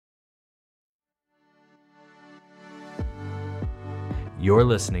You're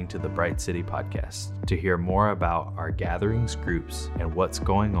listening to the Bright City Podcast. To hear more about our gatherings, groups, and what's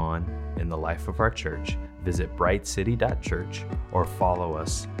going on in the life of our church, visit brightcity.church or follow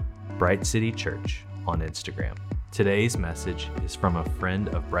us, Bright City Church, on Instagram. Today's message is from a friend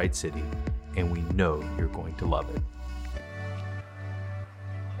of Bright City, and we know you're going to love it.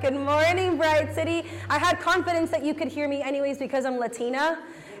 Good morning, Bright City. I had confidence that you could hear me anyways because I'm Latina.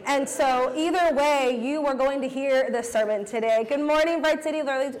 And so either way, you are going to hear the sermon today. Good morning, Bright City.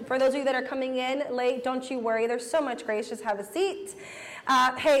 For those of you that are coming in late, don't you worry. There's so much grace. Just have a seat.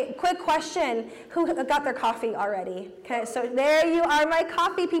 Hey, quick question. Who got their coffee already? Okay, so there you are, my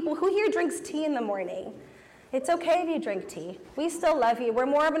coffee people. Who here drinks tea in the morning? It's okay if you drink tea. We still love you. We're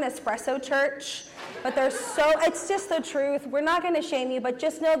more of an espresso church, but it's just the truth. We're not going to shame you, but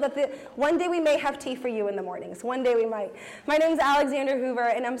just know that one day we may have tea for you in the mornings. One day we might. My name's Alexander Hoover,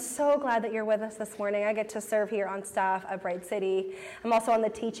 and I'm so glad that you're with us this morning. I get to serve here on staff at Bright City. I'm also on the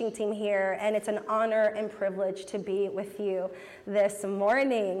teaching team here, and it's an honor and privilege to be with you this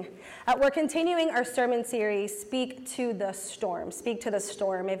morning. We're continuing our sermon series, Speak to the Storm. Speak to the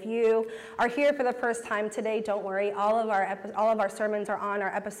Storm. If you are here for the first time today, don't worry. All of our sermons are on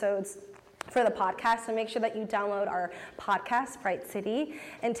our episodes for the podcast, so make sure that you download our podcast, Bright City,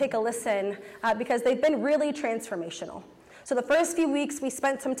 and take a listen because they've been really transformational. So the first few weeks, we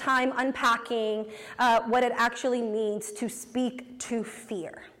spent some time unpacking what it actually means to speak to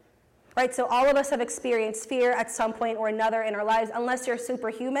fear. Right, so all of us have experienced fear at some point or another in our lives, unless you're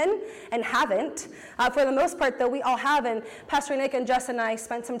superhuman and haven't. For the most part, though, we all have, and Pastor Nick and Jess and I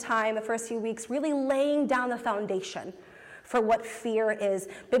spent some time the first few weeks really laying down the foundation for what fear is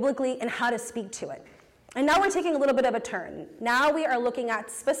biblically and how to speak to it. And now we're taking a little bit of a turn. Now we are looking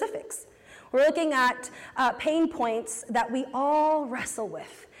at specifics. We're looking at pain points that we all wrestle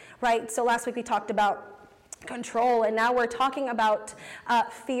with, right? So last week we talked about control, and now we're talking about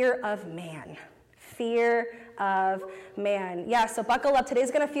fear of man. Fear of man. Yeah, so buckle up.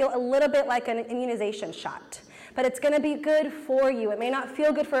 Today's going to feel a little bit like an immunization shot, but it's going to be good for you. It may not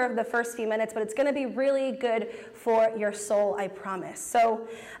feel good for the first few minutes, but it's going to be really good for your soul, I promise. So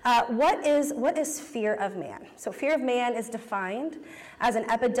what is fear of man? So fear of man is defined as an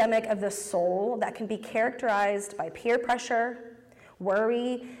epidemic of the soul that can be characterized by peer pressure,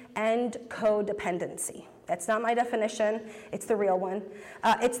 worry, and codependency. That's not my definition. It's the real one.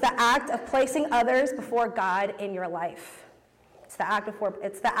 It's the act of placing others before God in your life. It's the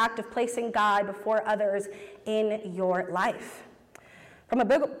act of placing God before others in your life. From a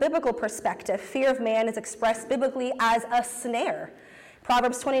biblical perspective, fear of man is expressed biblically as a snare.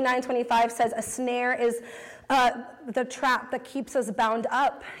 Proverbs 29:25 says, a snare is the trap that keeps us bound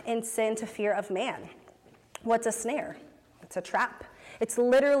up in sin to fear of man. What's a snare? It's a trap. It's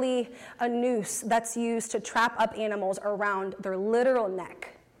literally a noose that's used to trap up animals around their literal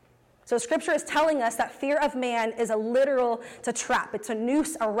neck. So Scripture is telling us that fear of man is it's a trap. It's a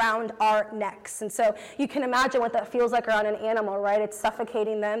noose around our necks. And so you can imagine what that feels like around an animal, right? It's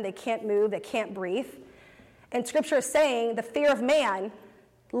suffocating them. They can't move. They can't breathe. And Scripture is saying the fear of man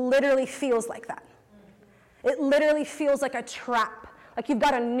literally feels like that. It literally feels like a trap. Like you've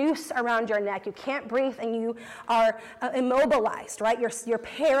got a noose around your neck. You can't breathe and you are immobilized, right? You're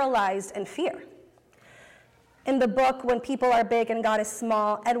paralyzed in fear. In the book, When People Are Big and God is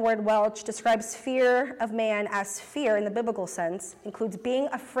Small, Edward Welch describes fear of man as fear in the biblical sense, includes being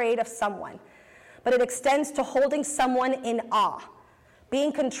afraid of someone, but it extends to holding someone in awe,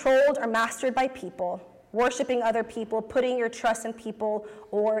 being controlled or mastered by people, worshiping other people, putting your trust in people,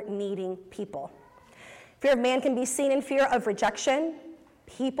 or needing people. Fear of man can be seen in fear of rejection,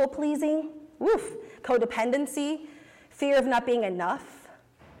 people-pleasing, codependency, fear of not being enough,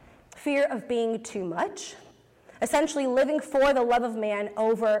 fear of being too much, essentially living for the love of man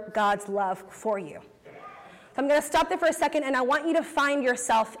over God's love for you. So I'm going to stop there for a second, and I want you to find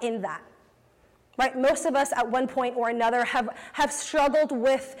yourself in that. Right? Most of us at one point or another have struggled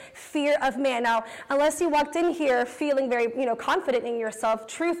with fear of man. Now, unless you walked in here feeling very confident in yourself,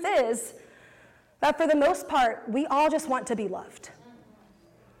 truth is that for the most part, we all just want to be loved.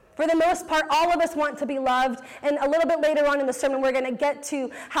 For the most part, all of us want to be loved, and a little bit later on in the sermon, we're going to get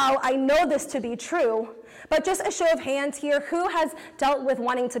to how I know this to be true. But just a show of hands here, who has dealt with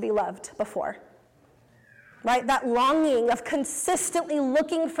wanting to be loved before? Right? That longing of consistently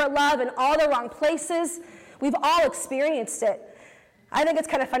looking for love in all the wrong places. We've all experienced it. I think it's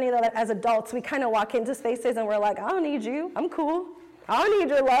kind of funny, though, that as adults, we kind of walk into spaces and we're like, I don't need you. I'm cool. I don't need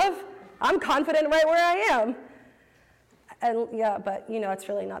your love. I'm confident right where I am. And yeah, but it's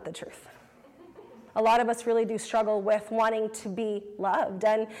really not the truth. A lot of us really do struggle with wanting to be loved.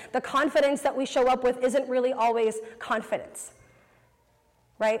 And the confidence that we show up with isn't really always confidence.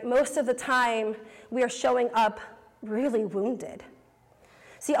 right? Most of the time, we are showing up really wounded.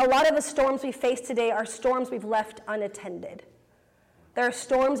 See, a lot of the storms we face today are storms we've left unattended. There are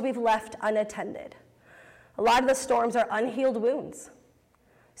storms we've left unattended. A lot of the storms are unhealed wounds,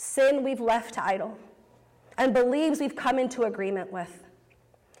 sin we've left idle, and beliefs we've come into agreement with.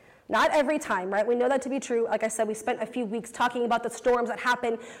 Not every time, right? We know that to be true. Like I said, we spent a few weeks talking about the storms that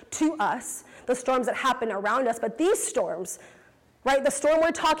happen to us, the storms that happen around us, but these storms, right, the storm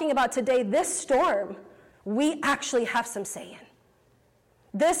we're talking about today, this storm, we actually have some say in.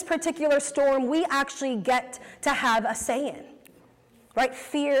 This particular storm, we actually get to have a say in, right?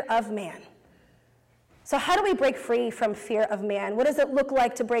 Fear of man. So how do we break free from fear of man? What does it look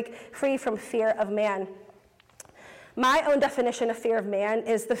like to break free from fear of man? My own definition of fear of man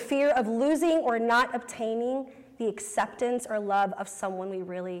is the fear of losing or not obtaining the acceptance or love of someone we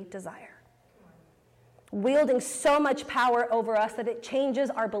really desire. Wielding so much power over us that it changes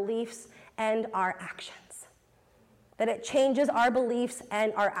our beliefs and our actions. That it changes our beliefs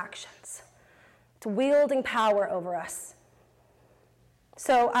and our actions. It's wielding power over us.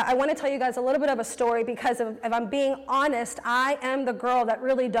 So I want to tell you guys a little bit of a story because if I'm being honest, I am the girl that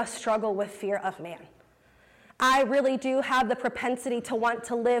really does struggle with fear of man. I really do have the propensity to want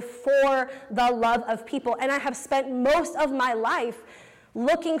to live for the love of people. And I have spent most of my life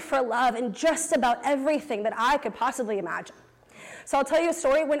looking for love in just about everything that I could possibly imagine. So I'll tell you a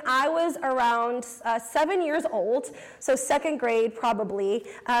story. When I was around 7 years old, so second grade probably.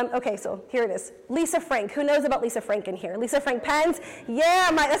 Okay, so here it is. Lisa Frank. Who knows about Lisa Frank in here? Lisa Frank Pens?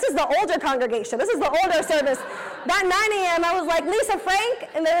 Yeah, this is the older congregation. This is the older service. That 9 a.m., I was like, Lisa Frank?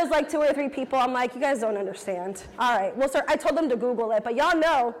 And there was like 2 or 3 people. I'm like, you guys don't understand. All right, well, sir, I told them to Google it, but y'all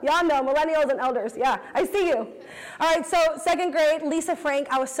know, millennials and elders. Yeah, I see you. All right, so second grade, Lisa Frank.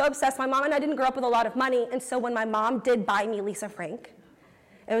 I was so obsessed. My mom and I didn't grow up with a lot of money, and so when my mom did buy me Lisa Frank,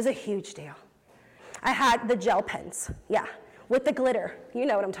 it was a huge deal. I had the gel pens, yeah, with the glitter. You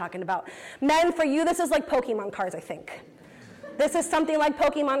know what I'm talking about. Men, for you, this is like Pokemon cards, I think. This is something like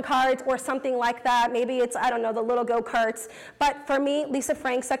Pokemon cards or something like that. Maybe it's, I don't know, the little go-karts. But for me, Lisa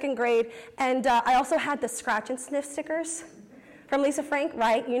Frank, second grade, and I also had the scratch and sniff stickers from Lisa Frank,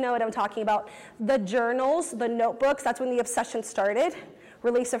 right? You know what I'm talking about. The journals, the notebooks, that's when the obsession started,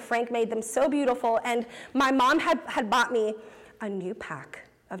 where Lisa Frank made them so beautiful. And my mom had bought me a new pack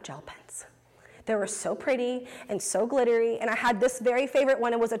of gel pens. They were so pretty and so glittery, and I had this very favorite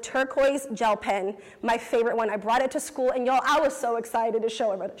one. It was a turquoise gel pen, my favorite one. I brought it to school, and y'all, I was so excited to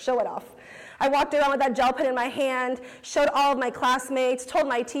show it off. I walked around with that gel pen in my hand, showed all of my classmates, told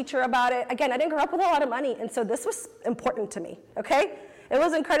my teacher about it. Again, I didn't grow up with a lot of money, and so this was important to me, okay? It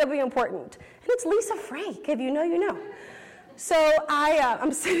was incredibly important. And it's Lisa Frank. If you know, you know. So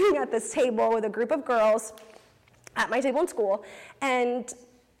I'm sitting at this table with a group of girls at my table in school, and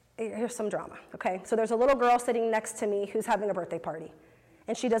here's some drama, okay? So there's a little girl sitting next to me who's having a birthday party,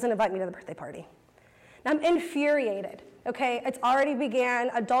 and she doesn't invite me to the birthday party. Now, I'm infuriated, okay? It's already began.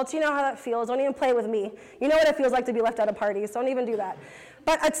 Adults, you know how that feels. Don't even play with me. You know what it feels like to be left out of parties. Don't even do that.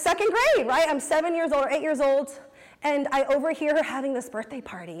 But at second grade, right? I'm 7 years old or 8 years old, and I overhear her having this birthday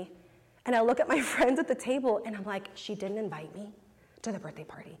party, and I look at my friends at the table, and I'm like, she didn't invite me to the birthday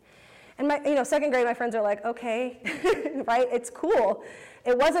party. And second grade, my friends are like, okay, right? It's cool.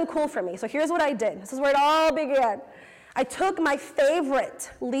 It wasn't cool for me. So here's what I did. This is where it all began. I took my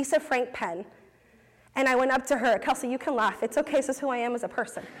favorite Lisa Frank pen, and I went up to her. Kelsey, you can laugh. It's okay. This is who I am as a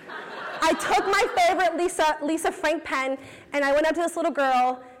person. I took my favorite Lisa Frank pen, and I went up to this little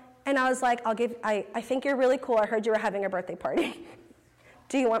girl, and I was like, I think you're really cool. I heard you were having a birthday party.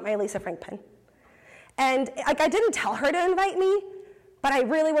 Do you want my Lisa Frank pen? And I didn't tell her to invite me, but I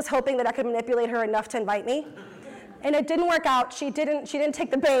really was hoping that I could manipulate her enough to invite me. And it didn't work out. She didn't take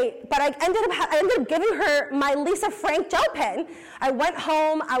the bait. But I ended up giving her my Lisa Frank gel pen. I went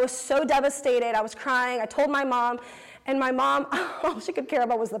home. I was so devastated. I was crying. I told my mom. And my mom, all she could care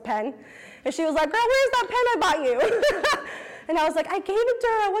about was the pen. And she was like, girl, where's that pen I bought you? And I was like, I gave it to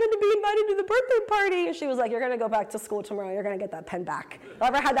her. I wanted to be invited to the birthday party. And she was like, you're going to go back to school tomorrow. You're going to get that pen back.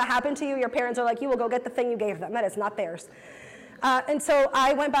 Ever had that happen to you? Your parents are like, you will go get the thing you gave them. That is not theirs. And so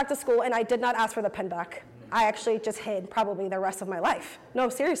I went back to school, and I did not ask for the pen back. I actually just hid probably the rest of my life. No,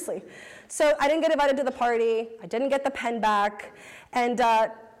 seriously. So I didn't get invited to the party. I didn't get the pen back. And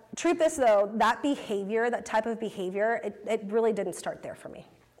truth is, though, that behavior, that type of behavior, it really didn't start there for me.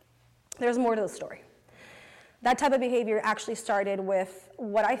 There's more to the story. That type of behavior actually started with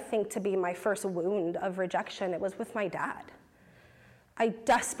what I think to be my first wound of rejection. It was with my dad. I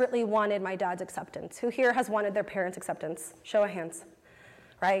desperately wanted my dad's acceptance. Who here has wanted their parents' acceptance? Show of hands,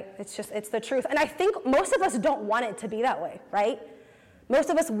 right? It's the truth. And I think most of us don't want it to be that way, right? Most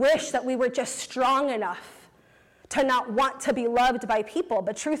of us wish that we were just strong enough to not want to be loved by people.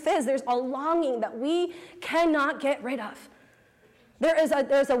 But truth is, there's a longing that we cannot get rid of.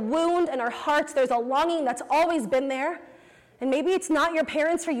 There's a wound in our hearts. There's a longing that's always been there. And maybe it's not your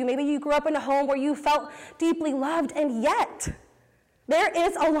parents for you. Maybe you grew up in a home where you felt deeply loved, and yet there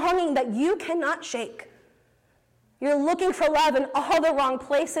is a longing that you cannot shake. You're looking for love in all the wrong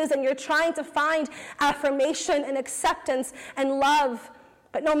places, and you're trying to find affirmation and acceptance and love.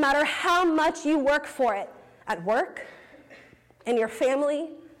 But no matter how much you work for it, at work, in your family,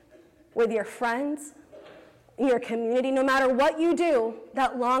 with your friends, in your community, no matter what you do,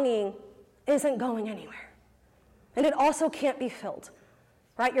 that longing isn't going anywhere. And it also can't be filled,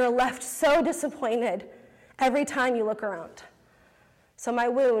 right? You're left so disappointed every time you look around. So my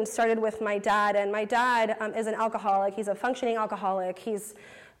wound started with my dad, and my dad is an alcoholic. He's a functioning alcoholic. He's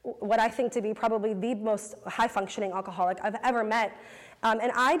what I think to be probably the most high-functioning alcoholic I've ever met.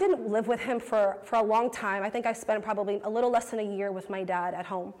 And I didn't live with him for a long time. I think I spent probably a little less than a year with my dad at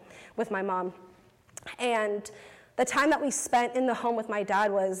home with my mom. And the time that we spent in the home with my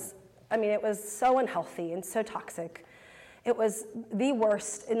dad was, it was so unhealthy and so toxic. It was the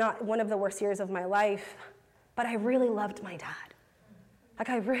worst, not one of the worst years of my life, but I really loved my dad.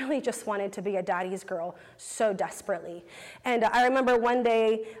 I really just wanted to be a daddy's girl so desperately. And I remember one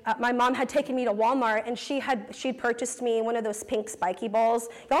day, my mom had taken me to Walmart, and she'd purchased me one of those pink spiky balls.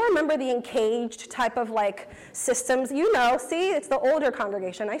 Y'all remember the encaged type of systems? See, it's the older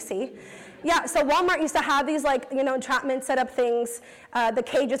congregation, I see. Yeah, so Walmart used to have these entrapment setup things, the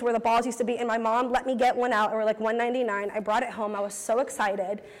cages where the balls used to be, and my mom let me get one out, and we're $1.99. I brought it home. I was so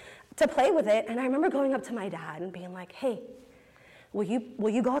excited to play with it, and I remember going up to my dad and being like, hey, will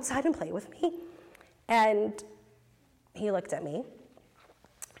you go outside and play with me? And he looked at me,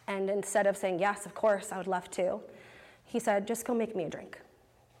 and instead of saying, yes, of course, I would love to, he said, just go make me a drink.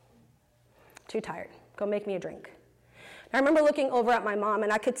 Too tired. Go make me a drink. I remember looking over at my mom,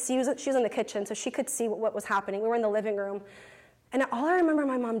 and I could see, she was in the kitchen, so she could see what was happening. We were in the living room, and all I remember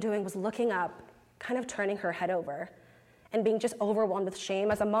my mom doing was looking up, kind of turning her head over, and being just overwhelmed with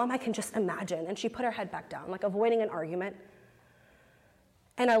shame. As a mom, I can just imagine, and she put her head back down, avoiding an argument.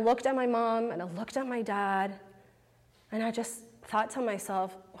 And I looked at my mom, and I looked at my dad, and I just thought to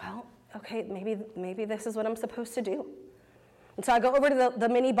myself, well, okay, maybe this is what I'm supposed to do. And so I go over to the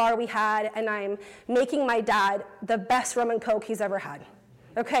mini bar we had, and I'm making my dad the best rum and Coke he's ever had.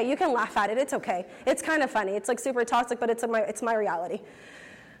 Okay, you can laugh at it, it's okay. It's kind of funny, it's super toxic, but it's my reality.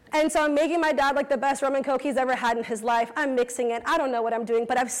 And so I'm making my dad the best rum and Coke he's ever had in his life. I'm mixing it, I don't know what I'm doing,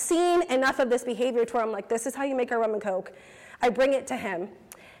 but I've seen enough of this behavior to where I'm this is how you make a rum and Coke. I bring it to him,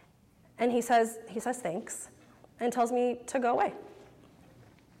 and he says thanks, and tells me to go away.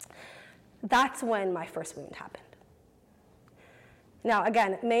 That's when my first wound happened. Now,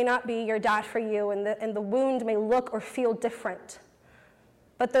 again, it may not be your dad for you, and the wound may look or feel different,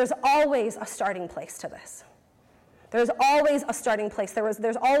 but there's always a starting place to this. There's always a starting place.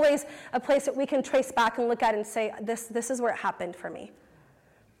 There's always a place that we can trace back and look at and say, this is where it happened for me.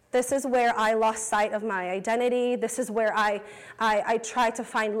 This is where I lost sight of my identity. This is where I tried to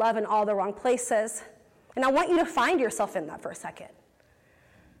find love in all the wrong places. And I want you to find yourself in that for a second.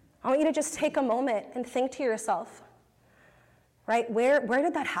 I want you to just take a moment and think to yourself, right? Where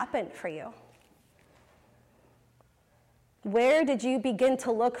did that happen for you? Where did you begin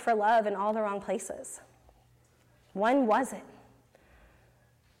to look for love in all the wrong places? When was it?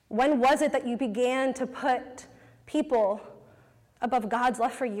 When was it that you began to put people above God's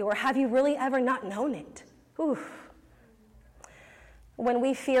love for you, or have you really ever not known it? Oof. When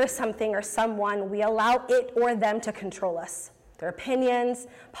we fear something or someone, we allow it or them to control us. Their opinions,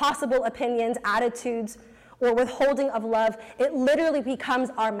 possible opinions, attitudes, or withholding of love, it literally becomes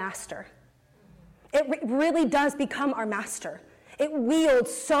our master. It really does become our master. It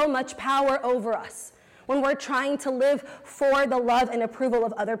wields so much power over us when we're trying to live for the love and approval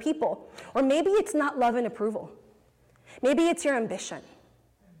of other people. Or maybe it's not love and approval. Maybe it's your ambition.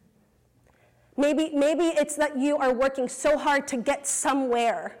 Maybe it's that you are working so hard to get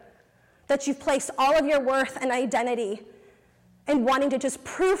somewhere that you've placed all of your worth and identity in wanting to just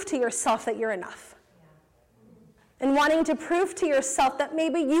prove to yourself that you're enough. And wanting to prove to yourself that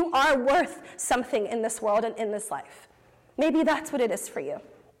maybe you are worth something in this world and in this life. Maybe that's what it is for you.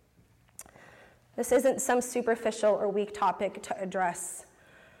 This isn't some superficial or weak topic to address.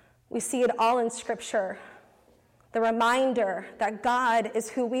 We see it all in Scripture. The reminder that God is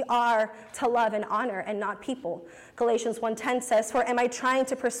who we are to love and honor and not people. Galatians 1:10 says, "For am I trying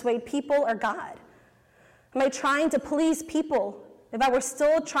to persuade people or God? Am I trying to please people? If I were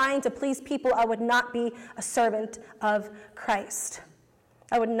still trying to please people, I would not be a servant of Christ."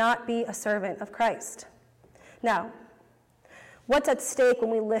 I would not be a servant of Christ. Now, what's at stake when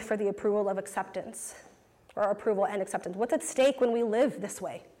we live for the approval of acceptance, or approval and acceptance? What's at stake when we live this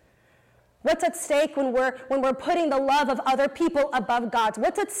way? What's at stake when we're putting the love of other people above God's?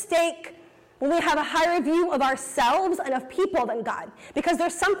 What's at stake when we have a higher view of ourselves and of people than God? Because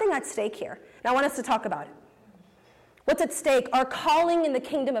there's something at stake here, and I want us to talk about it. What's at stake? Our calling in the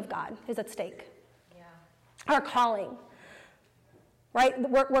kingdom of God is at stake. Yeah. Our calling. Right?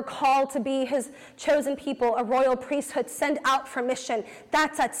 We're called to be his chosen people, a royal priesthood sent out for mission.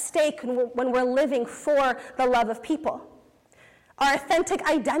 That's at stake when we're living for the love of people. Our authentic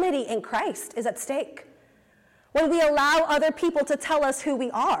identity in Christ is at stake. When we allow other people to tell us who we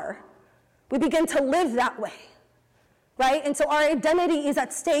are, we begin to live that way. Right? And so our identity is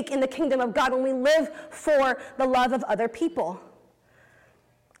at stake in the kingdom of God when we live for the love of other people.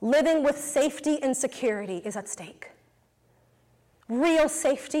 Living with safety and security is at stake. Real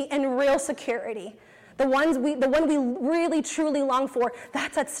safety and real security, the one we really truly long for,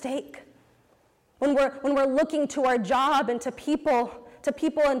 that's at stake. When we're looking to our job and to people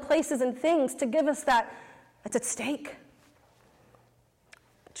and places and things to give us that, it's at stake.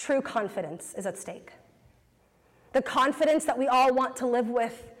 True confidence is at stake. The confidence that we all want to live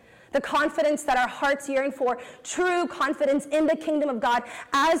with, the confidence that our hearts yearn for, true confidence in the kingdom of God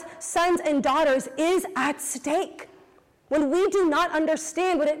as sons and daughters is at stake. When we do not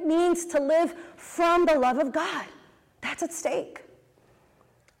understand what it means to live from the love of God, that's at stake.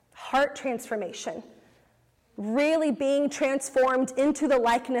 Heart transformation, really being transformed into the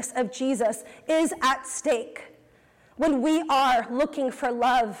likeness of Jesus, is at stake. When we are looking for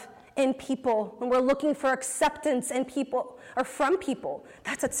love in people, when we're looking for acceptance in people or from people,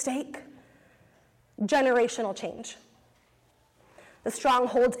 that's at stake. Generational change. The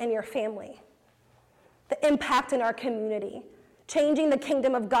strongholds in your family. The impact in our community, changing the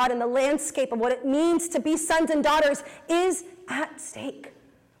kingdom of God and the landscape of what it means to be sons and daughters is at stake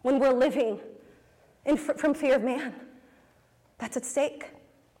when we're living from fear of man. That's at stake.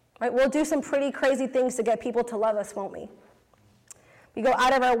 Right? We'll do some pretty crazy things to get people to love us, won't we? We go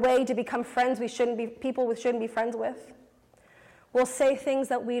out of our way to become friends people we shouldn't be friends with. We'll say things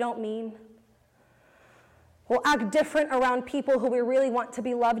that we don't mean. We'll act different around people who we really want to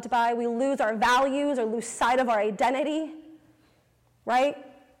be loved by. We lose our values or lose sight of our identity, right?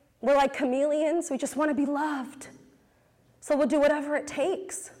 We're like chameleons. We just want to be loved. So we'll do whatever it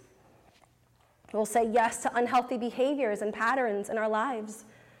takes. We'll say yes to unhealthy behaviors and patterns in our lives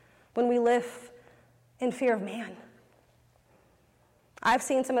when we live in fear of man. I've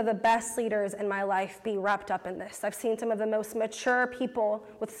seen some of the best leaders in my life be wrapped up in this. I've seen some of the most mature people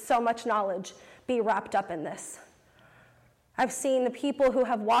with so much knowledge be wrapped up in this. I've seen the people who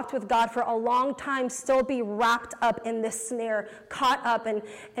have walked with God for a long time still be wrapped up in this snare, caught up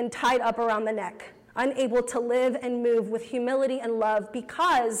and tied up around the neck, unable to live and move with humility and love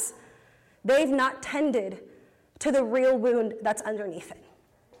because they've not tended to the real wound that's underneath it.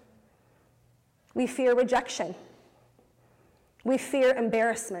 We fear rejection. We fear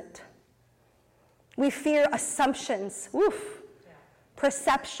embarrassment. We fear assumptions. Oof.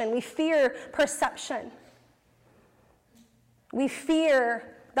 Perception. We fear perception. We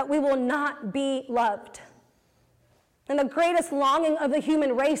fear that we will not be loved. And the greatest longing of the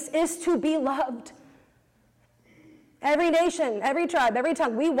human race is to be loved. Every nation, every tribe, every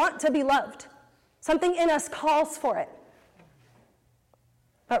tongue, we want to be loved. Something in us calls for it.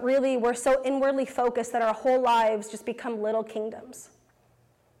 But really, we're so inwardly focused that our whole lives just become little kingdoms.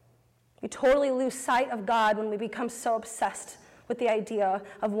 We totally lose sight of God when we become so obsessed with the idea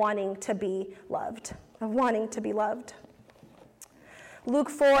of wanting to be loved, Luke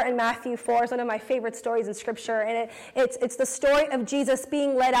 4 and Matthew 4 is one of my favorite stories in Scripture, and it's the story of Jesus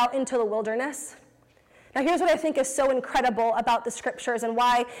being led out into the wilderness. Now, here's what I think is so incredible about the Scriptures and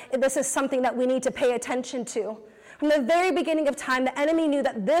why this is something that we need to pay attention to. From the very beginning of time, the enemy knew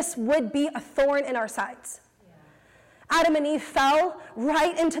that this would be a thorn in our sides. Yeah. Adam and Eve fell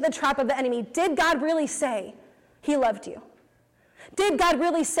right into the trap of the enemy. Did God really say he loved you? Did God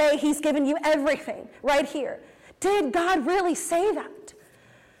really say he's given you everything right here? Did God really say that?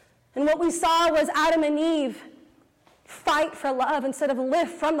 And what we saw was Adam and Eve fight for love instead of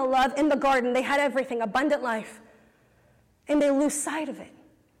live from the love in the garden. They had everything, abundant life, and they lose sight of it.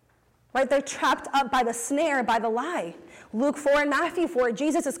 Right? They're trapped up by the snare, by the lie. Luke 4 and Matthew 4,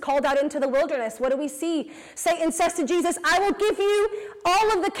 Jesus is called out into the wilderness. What do we see? Satan says to Jesus, I will give you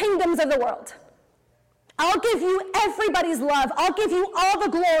all of the kingdoms of the world. I'll give you everybody's love. I'll give you all the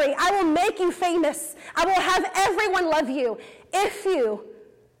glory. I will make you famous. I will have everyone love you if you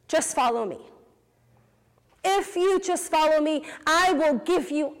just follow me. If you just follow me, I will give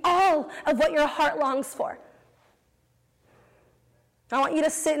you all of what your heart longs for. I want you to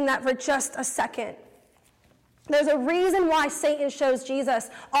sit in that for just a second. There's a reason why Satan shows Jesus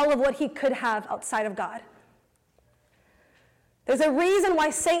all of what he could have outside of God. There's a reason why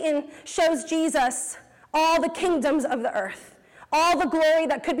Satan shows Jesus all the kingdoms of the earth, all the glory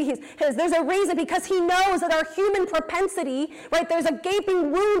that could be his. There's a reason, because he knows that our human propensity, right, there's a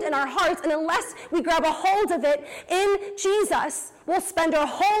gaping wound in our hearts, and unless we grab a hold of it in Jesus, we'll spend our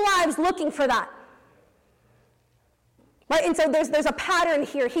whole lives looking for that. Right? And so there's a pattern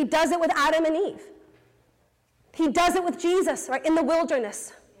here. He does it with Adam and Eve. He does it with Jesus, right, in the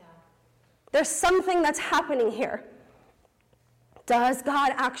wilderness. Yeah. There's something that's happening here. Does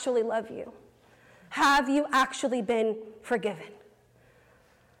God actually love you? Have you actually been forgiven?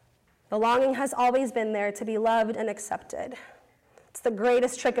 The longing has always been there to be loved and accepted. It's the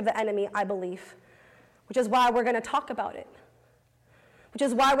greatest trick of the enemy, I believe, which is why we're going to talk about it, which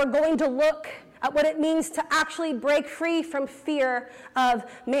is why we're going to look at what it means to actually break free from fear of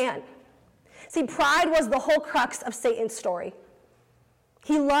man. See, pride was the whole crux of Satan's story.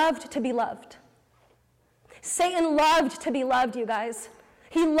 He loved to be loved. Satan loved to be loved, you guys.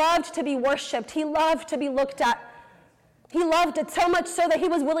 He loved to be worshipped. He loved to be looked at. He loved it so much so that he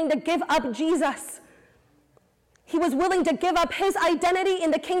was willing to give up Jesus. He was willing to give up his identity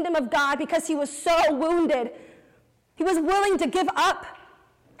in the kingdom of God because he was so wounded. He was willing to give up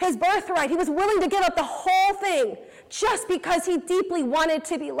his birthright. He was willing to give up the whole thing just because he deeply wanted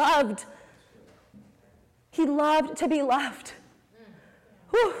to be loved. He loved to be loved.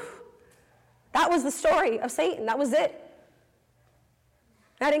 Whew. That was the story of Satan. That was it.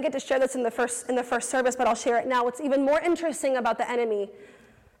 I didn't get to share this in the first service, but I'll share it now. What's even more interesting about the enemy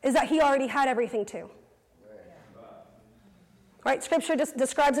is that he already had everything too. Right? Scripture just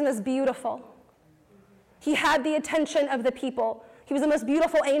describes him as beautiful. He had the attention of the people. He was the most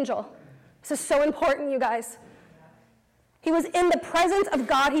beautiful angel. This is so important, you guys. He was in the presence of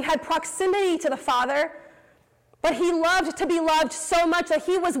God. He had proximity to the Father. But he loved to be loved so much that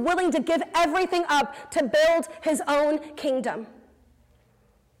he was willing to give everything up to build his own kingdom.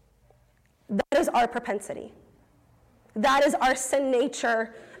 That is our propensity. That is our sin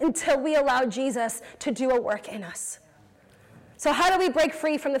nature until we allow Jesus to do a work in us. So how do we break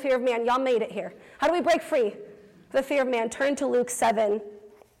free from the fear of man? Y'all made it here. How do we break free from the fear of man? Turn to Luke 7.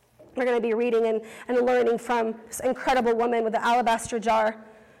 We're going to be reading and learning from this incredible woman with the alabaster jar.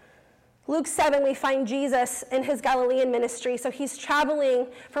 Luke 7, we find Jesus in his Galilean ministry. So he's traveling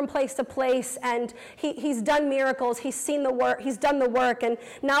from place to place, and he's done miracles. He's seen the work. He's done the work, and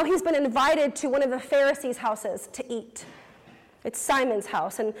now he's been invited to one of the Pharisees' houses to eat. It's Simon's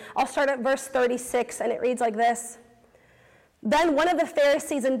house, and I'll start at verse 36, and it reads like this. Then one of the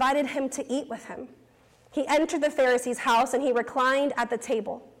Pharisees invited him to eat with him. He entered the Pharisee's house, and he reclined at the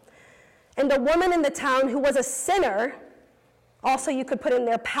table. And a woman in the town who was a sinner, also you could put in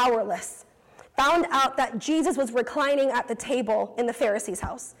there powerless, found out that Jesus was reclining at the table in the Pharisee's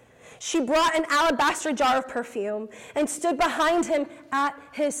house. She brought an alabaster jar of perfume and stood behind him at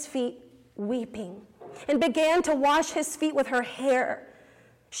his feet, weeping, and began to wash his feet with her hair.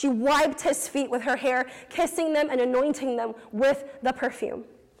 She wiped his feet with her hair, kissing them and anointing them with the perfume.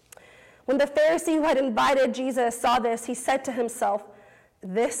 When the Pharisee who had invited Jesus saw this, he said to himself,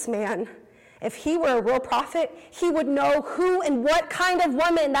 "This man, if he were a real prophet, he would know who and what kind of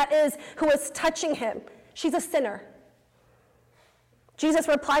woman that is who is touching him. She's a sinner." Jesus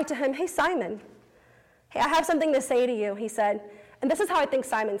replied to him, "Hey, Simon, hey, I have something to say to you," he said. And this is how I think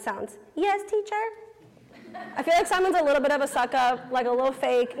Simon sounds. "Yes, teacher?" I feel like Simon's a little bit of a suck-up, like a little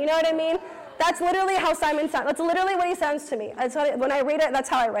fake. You know what I mean? That's literally how Simon sounds. That's literally what he sounds to me. When I read it, that's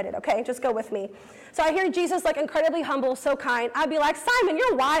how I read it, okay? Just go with me. So I hear Jesus, like, incredibly humble, so kind. I'd be like, "Simon,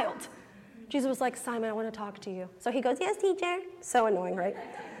 you're wild." Jesus was like, "Simon, I want to talk to you." So he goes, "Yes, teacher." So annoying, right?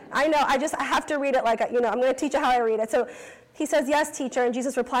 I know, I have to read it like, I'm going to teach you how I read it. So he says, "Yes, teacher." And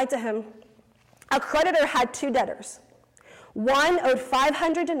Jesus replied to him, "A creditor had 2 debtors. One owed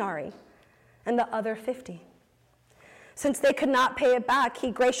 500 denarii and the other 50. Since they could not pay it back,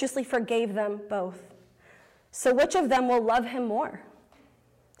 he graciously forgave them both. So which of them will love him more?"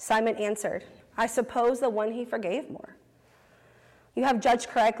 Simon answered, "I suppose the one he forgave more." "You have judged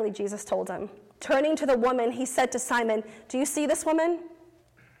correctly," Jesus told him. Turning to the woman, he said to Simon, "Do you see this woman?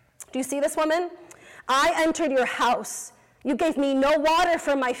 Do you see this woman? I entered your house. You gave me no water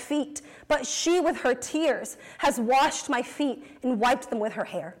for my feet, but she with her tears has washed my feet and wiped them with her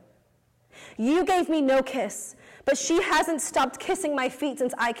hair. You gave me no kiss, but she hasn't stopped kissing my feet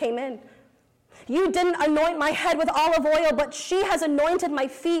since I came in. You didn't anoint my head with olive oil, but she has anointed my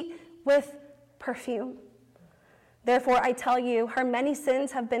feet with perfume. Therefore, I tell you, her many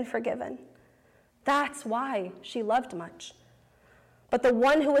sins have been forgiven. That's why she loved much. But the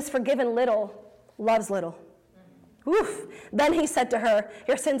one who is forgiven little loves little. Oof. Then he said to her,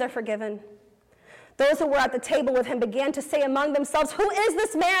 your sins are forgiven. Those who were at the table with him began to say among themselves, who is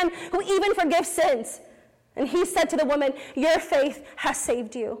this man who even forgives sins? And he said to the woman, your faith has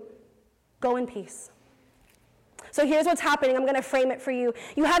saved you. Go in peace. So here's what's happening. I'm going to frame it for you.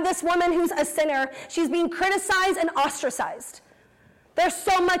 You have this woman who's a sinner. She's being criticized and ostracized. There's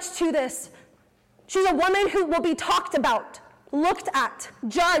so much to this. She's a woman who will be talked about, looked at,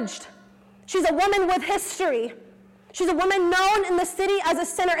 judged. She's a woman with history. She's a woman known in the city as a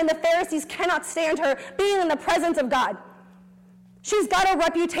sinner, and the Pharisees cannot stand her being in the presence of God. She's got a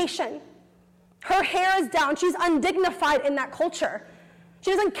reputation. Her hair is down. She's undignified in that culture.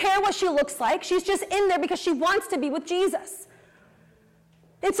 She doesn't care what she looks like. She's just in there because she wants to be with Jesus.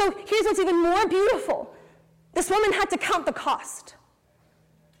 And so here's what's even more beautiful. This woman had to count the cost.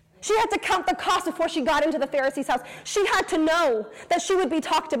 She had to count the cost before she got into the Pharisee's house. She had to know that she would be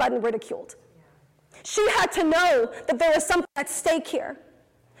talked about and ridiculed. She had to know that there was something at stake here.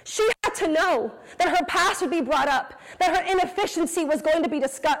 She had to know that her past would be brought up, that her inefficiency was going to be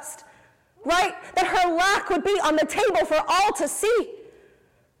discussed, right? That her lack would be on the table for all to see.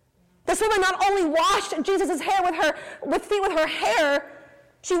 This woman not only washed Jesus' hair with her hair,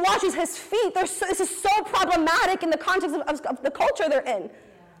 she washes his feet. This is so problematic in the context of the culture they're in.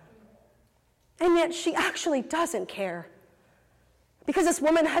 And yet she actually doesn't care. Because this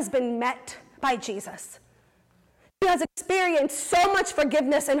woman has been met by Jesus. She has experienced so much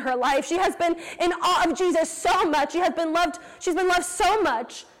forgiveness in her life. She has been in awe of Jesus so much. She's been loved so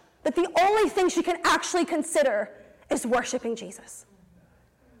much that the only thing she can actually consider is worshiping Jesus.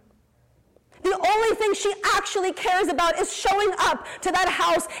 The only thing she actually cares about is showing up to that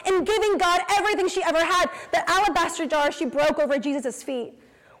house and giving God everything she ever had. The alabaster jar she broke over Jesus' feet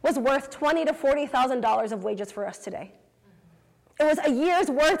was worth $20,000 to $40,000 of wages for us today. It was a year's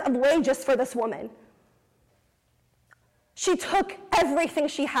worth of wages for this woman. She took everything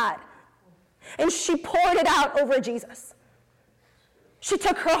she had and she poured it out over Jesus. She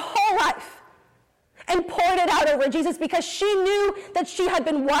took her whole life and poured it out over Jesus because she knew that she had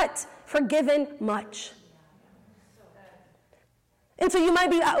been what? Forgiven much. And so you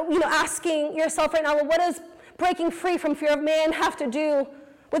might be asking yourself right now, well, what does breaking free from fear of man have to do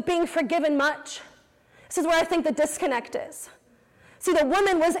with being forgiven much? This is where I think the disconnect is. See, the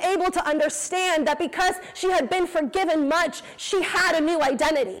woman was able to understand that because she had been forgiven much, she had a new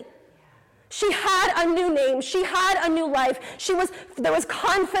identity. She had a new name. She had a new life. There was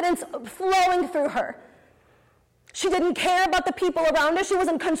confidence flowing through her. She didn't care about the people around her. She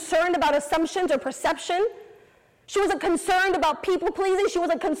wasn't concerned about assumptions or perception. She wasn't concerned about people pleasing. She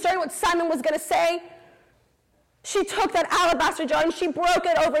wasn't concerned what Simon was going to say. She took that alabaster jar and she broke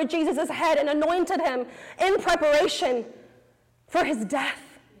it over Jesus' head and anointed him in preparation for his death.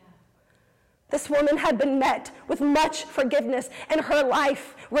 This woman had been met with much forgiveness, and her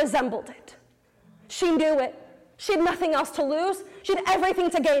life resembled it. She knew it. She had nothing else to lose. She had everything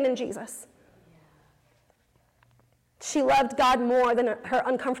to gain in Jesus. She loved God more than her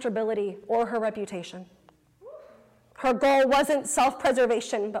uncomfortability or her reputation. Her goal wasn't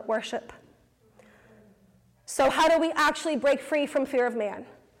self-preservation, but worship. So how do we actually break free from fear of man?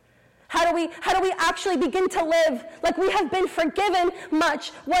 How do we actually begin to live like we have been forgiven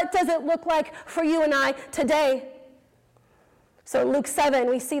much? What does it look like for you and I today? So in Luke 7,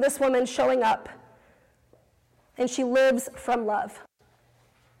 we see this woman showing up, and she lives from love.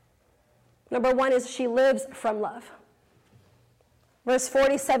 Number one is she lives from love. Verse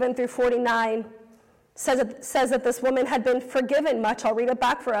 47 through 49 says that this woman had been forgiven much. I'll read it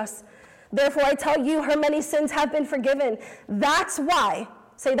back for us. Therefore, I tell you, her many sins have been forgiven. That's why.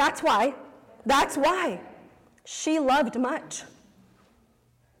 Say, that's why. That's why she loved much.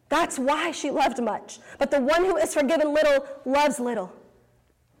 That's why she loved much. But the one who is forgiven little loves little.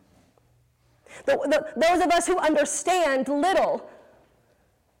 Those of us who understand little,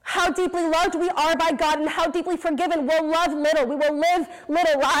 how deeply loved we are by God and how deeply forgiven, will love little. We will live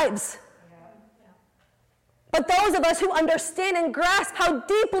little lives. But those of us who understand and grasp how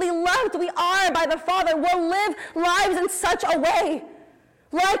deeply loved we are by the Father will live lives in such a way,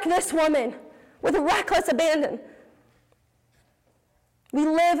 like this woman, with reckless abandon. We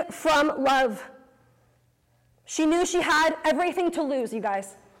live from love. She knew she had everything to lose, you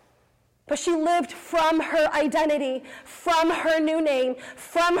guys. But she lived from her identity, from her new name,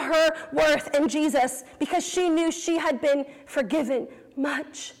 from her worth in Jesus, because she knew she had been forgiven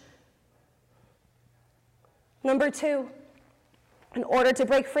much. Number two, in order to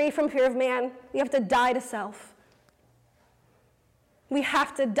break free from fear of man, you have to die to self. We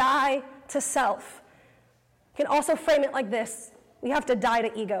have to die to self. You can also frame it like this. We have to die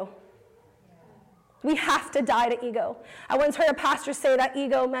to ego. We have to die to ego. I once heard a pastor say that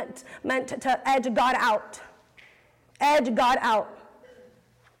ego meant to edge God out. Edge God out.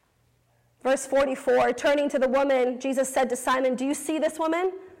 Verse 44, turning to the woman, Jesus said to Simon, "Do you see this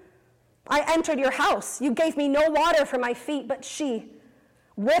woman? I entered your house. You gave me no water for my feet, but she,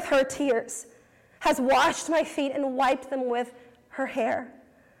 with her tears, has washed my feet and wiped them with her hair.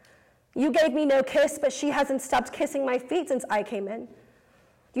 You gave me no kiss, but she hasn't stopped kissing my feet since I came in.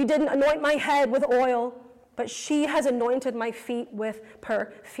 You didn't anoint my head with oil, but she has anointed my feet with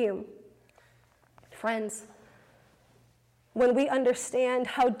perfume." Friends, when we understand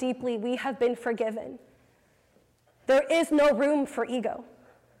how deeply we have been forgiven, there is no room for ego.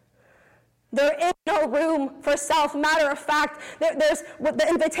 There is no room for self. Matter of fact, there's what the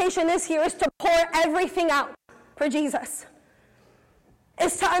invitation is here is to pour everything out for Jesus.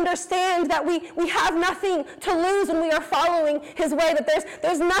 Is to understand that we have nothing to lose when we are following his way, that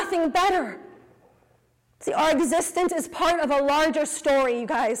there's nothing better. See, our existence is part of a larger story, you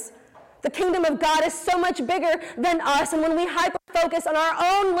guys. The kingdom of God is so much bigger than us, and when we hyper-focus on our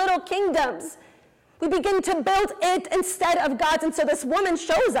own little kingdoms, we begin to build it instead of God's. And so this woman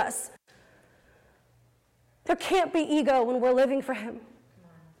shows us there can't be ego when we're living for him.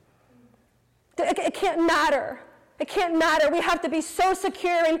 It can't matter. It can't matter. We have to be so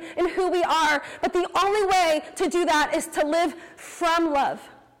secure in who we are. But the only way to do that is to live from love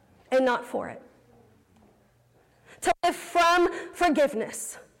and not for it. To live from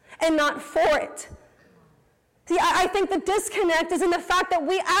forgiveness and not for it. See, I think the disconnect is in the fact that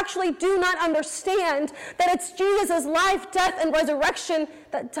we actually do not understand that it's Jesus' life, death, and resurrection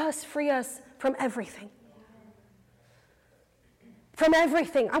that does free us from everything. From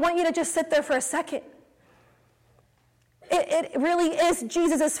everything. I want you to just sit there for a second. It really is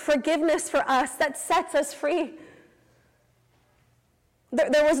Jesus' forgiveness for us that sets us free.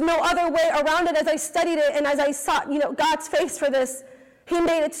 There was no other way around it as I studied it and as I sought, God's face for this. He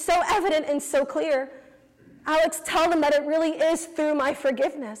made it so evident and so clear. Alex, tell them that it really is through my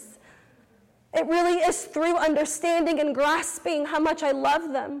forgiveness. It really is through understanding and grasping how much I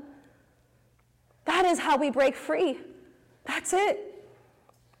love them. That is how we break free. That's it.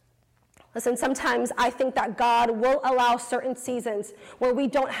 Listen, sometimes I think that God will allow certain seasons where we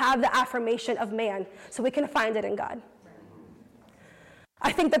don't have the affirmation of man, so we can find it in God.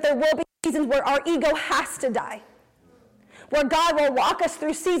 I think that there will be seasons where our ego has to die, where God will walk us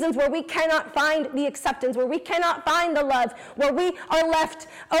through seasons where we cannot find the acceptance, where we cannot find the love, where we are left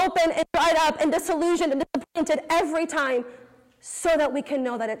open and dried up and disillusioned and disappointed every time, so that we can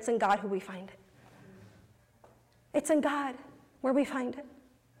know that it's in God who we find it. It's in God where we find it.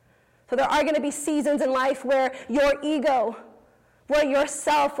 So there are going to be seasons in life where your ego, where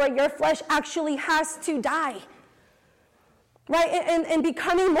yourself, where your flesh actually has to die. Right? And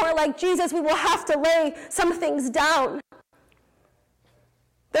becoming more like Jesus, we will have to lay some things down.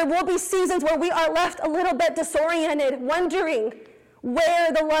 There will be seasons where we are left a little bit disoriented, wondering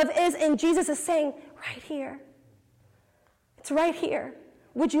where the love is. And Jesus is saying, right here. It's right here.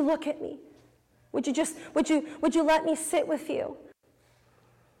 Would you look at me? Would you let me sit with you?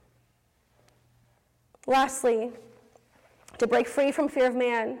 Lastly, to break free from fear of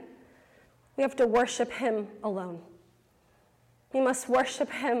man, we have to worship him alone. We must worship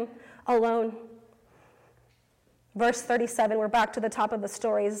him alone. Verse 37, we're back to the top of the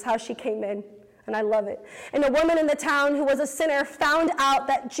story. This is how she came in, and I love it. And a woman in the town who was a sinner found out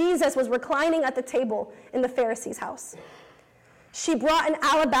that Jesus was reclining at the table in the Pharisee's house. She brought an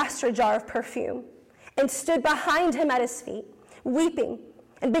alabaster jar of perfume and stood behind him at his feet, weeping,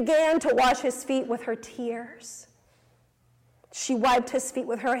 and began to wash his feet with her tears. She wiped his feet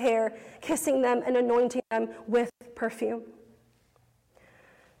with her hair, kissing them and anointing them with perfume.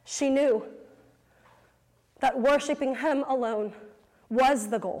 She knew that worshiping him alone was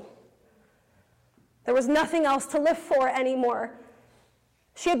the goal. There was nothing else to live for anymore.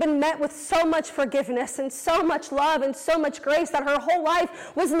 She had been met with so much forgiveness and so much love and so much grace that her whole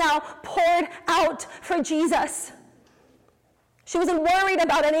life was now poured out for Jesus. She wasn't worried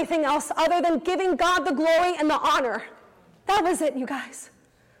about anything else other than giving God the glory and the honor. That was it, you guys.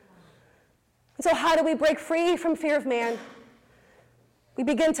 And so how do we break free from fear of man? We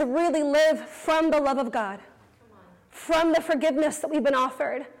begin to really live from the love of God, from the forgiveness that we've been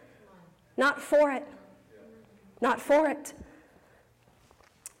offered, not for it. Not for it.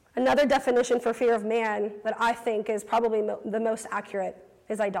 Another definition for fear of man that I think is probably the most accurate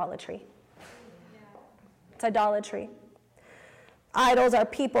is idolatry. It's idolatry. Idols are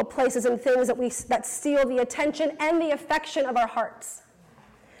people, places, and things that steal the attention and the affection of our hearts.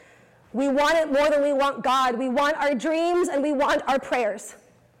 We want it more than we want God. We want our dreams and we want our prayers.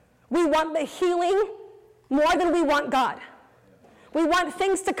 We want the healing more than we want God. We want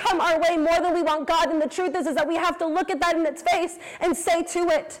things to come our way more than we want God. And the truth is that we have to look at that in its face and say to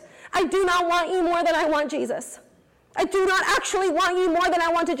it, I do not want you more than I want Jesus. I do not actually want you more than I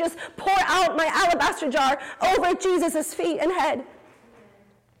want to just pour out my alabaster jar over Jesus' feet and head.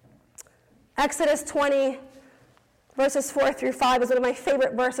 Exodus 20, verses 4 through 5 is one of my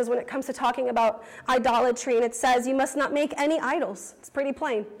favorite verses when it comes to talking about idolatry. And it says, you must not make any idols. It's pretty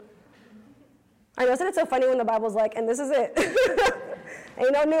plain. I know, isn't it so funny when the Bible's like, and this is it.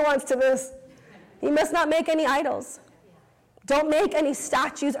 Ain't no nuance to this. You must not make any idols. Don't make any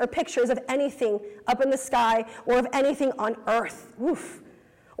statues or pictures of anything up in the sky or of anything on earth,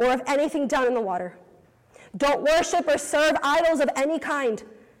 or of anything down in the water. Don't worship or serve idols of any kind,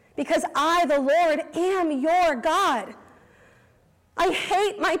 because I, the Lord, am your God. I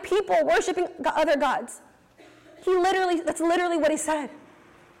hate my people worshiping other gods. That's literally what he said.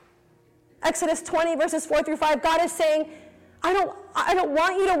 Exodus 20, verses 4 through 5, God is saying, I don't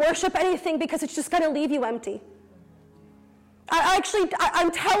want you to worship anything because it's just going to leave you empty.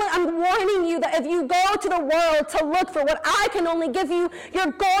 I'm warning you that if you go to the world to look for what I can only give you,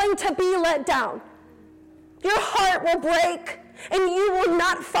 you're going to be let down. Your heart will break, and you will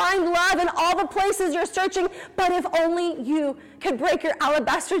not find love in all the places you're searching, but if only you could break your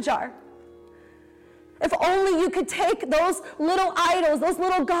alabaster jar. If only you could take those little idols, those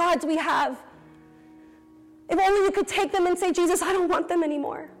little gods we have. If only you could take them and say, Jesus, I don't want them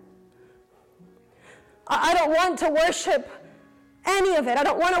anymore. I don't want to worship any of it. I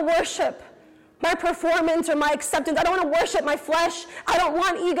don't want to worship my performance or my acceptance. I don't want to worship my flesh. I don't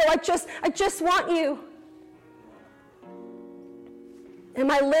want ego. I just want you. Am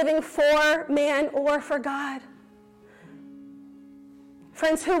I living for man or for God?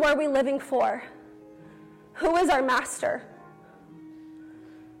 Friends, who are we living for? Who is our master?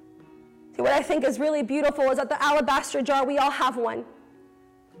 See, what I think is really beautiful is that the alabaster jar, we all have one.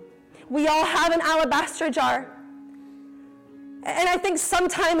 We all have an alabaster jar. And I think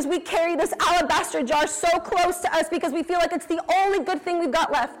sometimes we carry this alabaster jar so close to us because we feel like it's the only good thing we've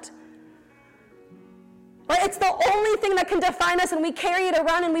got left. Right? It's the only thing that can define us, and we carry it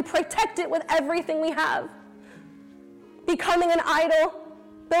around and we protect it with everything we have. Becoming an idol,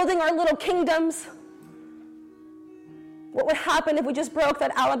 building our little kingdoms. What would happen if we just broke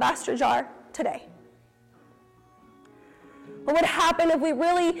that alabaster jar today? What would happen if we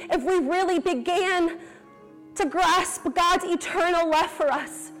really began to grasp God's eternal love for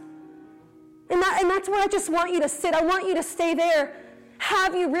us? And that's where I just want you to sit. I want you to stay there.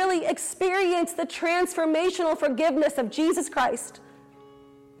 Have you really experienced the transformational forgiveness of Jesus Christ?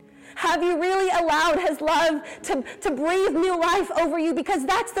 Have you really allowed his love to breathe new life over you? Because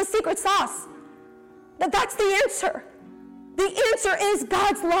that's the secret sauce. That's the answer. The answer is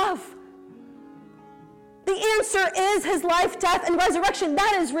God's love. The answer is his life, death, and resurrection.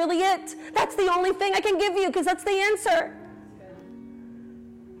 That is really it. That's the only thing I can give you, because that's the answer.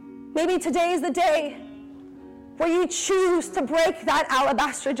 Maybe today is the day where you choose to break that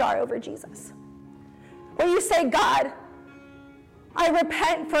alabaster jar over Jesus. Where you say, God, I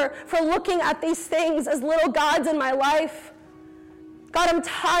repent for looking at these things as little gods in my life. God, I'm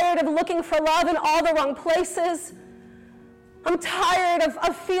tired of looking for love in all the wrong places. I'm tired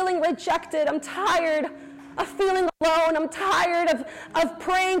of feeling rejected. I'm tired of feeling alone. I'm tired of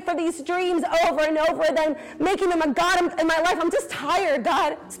praying for these dreams over and over and then making them a God in my life. I'm just tired,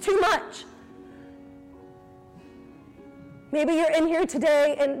 God. It's too much. Maybe you're in here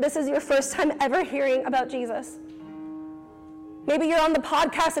today and this is your first time ever hearing about Jesus. Maybe you're on the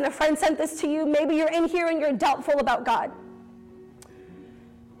podcast and a friend sent this to you. Maybe you're in here and you're doubtful about God.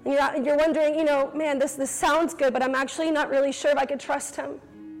 And you're wondering, man, this sounds good, but I'm actually not really sure if I could trust him.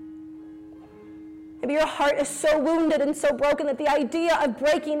 Maybe your heart is so wounded and so broken that the idea of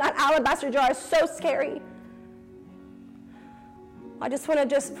breaking that alabaster jar is so scary. I just want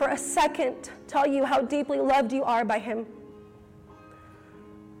to for a second tell you how deeply loved you are by him.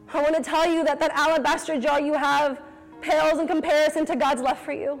 I want to tell you that alabaster jar you have pales in comparison to God's love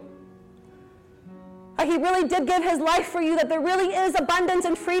for you. He really did give his life for you, that there really is abundance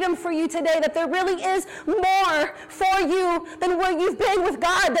and freedom for you today, that there really is more for you than where you've been with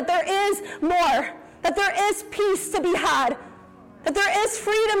God, that there is more, that there is peace to be had, that there is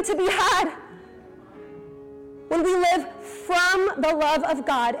freedom to be had. When we live from the love of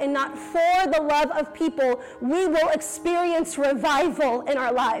God and not for the love of people, we will experience revival in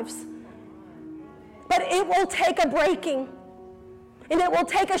our lives. But it will take a breaking. And it will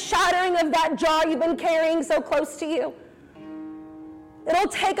take a shattering of that jar you've been carrying so close to you. It'll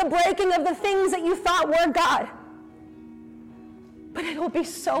take a breaking of the things that you thought were God. But it will be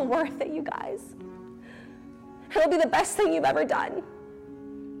so worth it, you guys. It'll be the best thing you've ever done,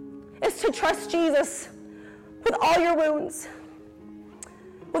 is to trust Jesus with all your wounds,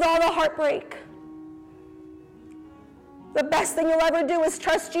 with all the heartbreak. The best thing you'll ever do is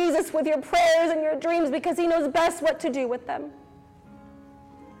trust Jesus with your prayers and your dreams, because he knows best what to do with them.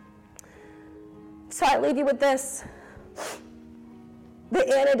 So I leave you with this. The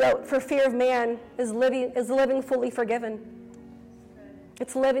antidote for fear of man is living fully forgiven.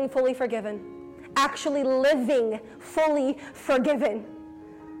 It's living fully forgiven. Actually living fully forgiven.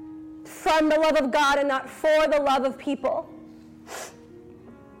 From the love of God and not for the love of people.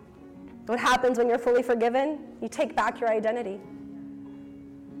 What happens when you're fully forgiven? You take back your identity.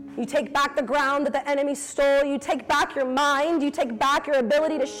 You take back the ground that the enemy stole. You take back your mind. You take back your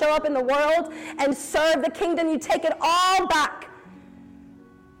ability to show up in the world and serve the kingdom. You take it all back.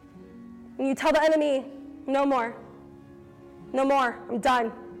 And you tell the enemy, no more. No more. I'm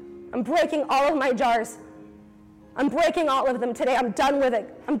done. I'm breaking all of my jars. I'm breaking all of them today. I'm done with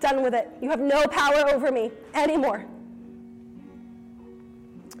it. I'm done with it. You have no power over me anymore.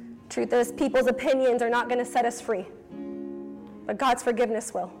 Truth is, people's opinions are not going to set us free, but God's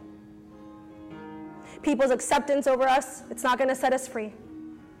forgiveness will. People's acceptance over us, it's not going to set us free,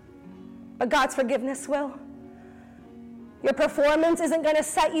 but God's forgiveness will. Your performance isn't going to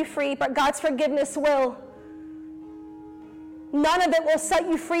set you free, but God's forgiveness will. None of it will set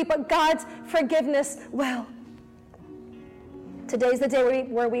you free, but God's forgiveness will. Today's the day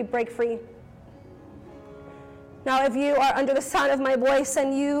where we break free. Now, if you are under the sound of my voice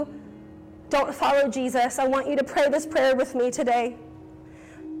and you don't follow Jesus, I want you to pray this prayer with me today.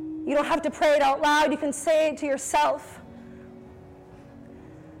 You don't have to pray it out loud. You can say it to yourself.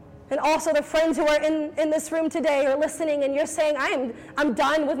 And also the friends who are in this room today are listening, and you're saying, I'm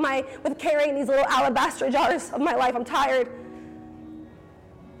done with carrying these little alabaster jars of my life. I'm tired.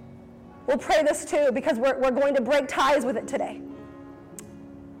 We'll pray this too, because we're going to break ties with it today.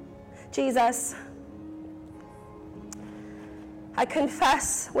 Jesus, I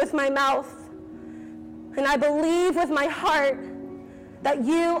confess with my mouth and I believe with my heart that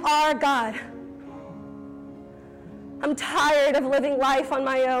you are God. I'm tired of living life on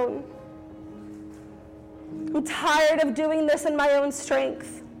my own. I'm tired of doing this in my own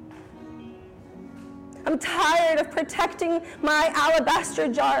strength. I'm tired of protecting my alabaster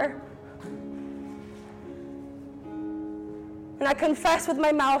jar. And I confess with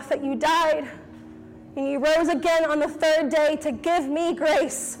my mouth that you died and you rose again on the third day to give me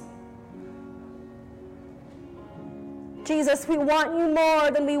grace. Jesus, we want you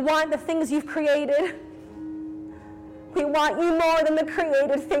more than we want the things you've created. We want you more than the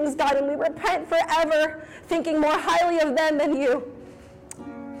created things, God, and we repent forever thinking more highly of them than you.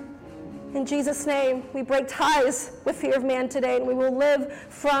 In Jesus' name, we break ties with fear of man today, and we will live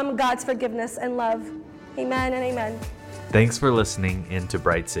from God's forgiveness and love. Amen and amen. Thanks for listening in to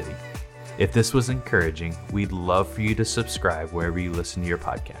Bright City. If this was encouraging, we'd love for you to subscribe wherever you listen to your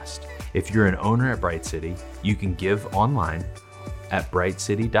podcast. If you're an owner at Bright City, you can give online at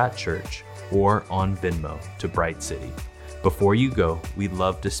brightcity.church or on Venmo to Bright City. Before you go, we'd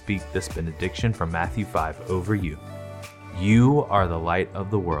love to speak this benediction from Matthew 5 over you. You are the light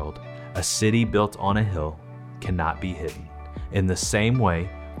of the world. A city built on a hill cannot be hidden. In the same way,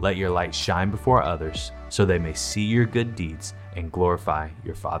 let your light shine before others so they may see your good deeds and glorify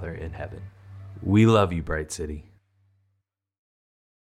your Father in heaven. We love you, Bright City.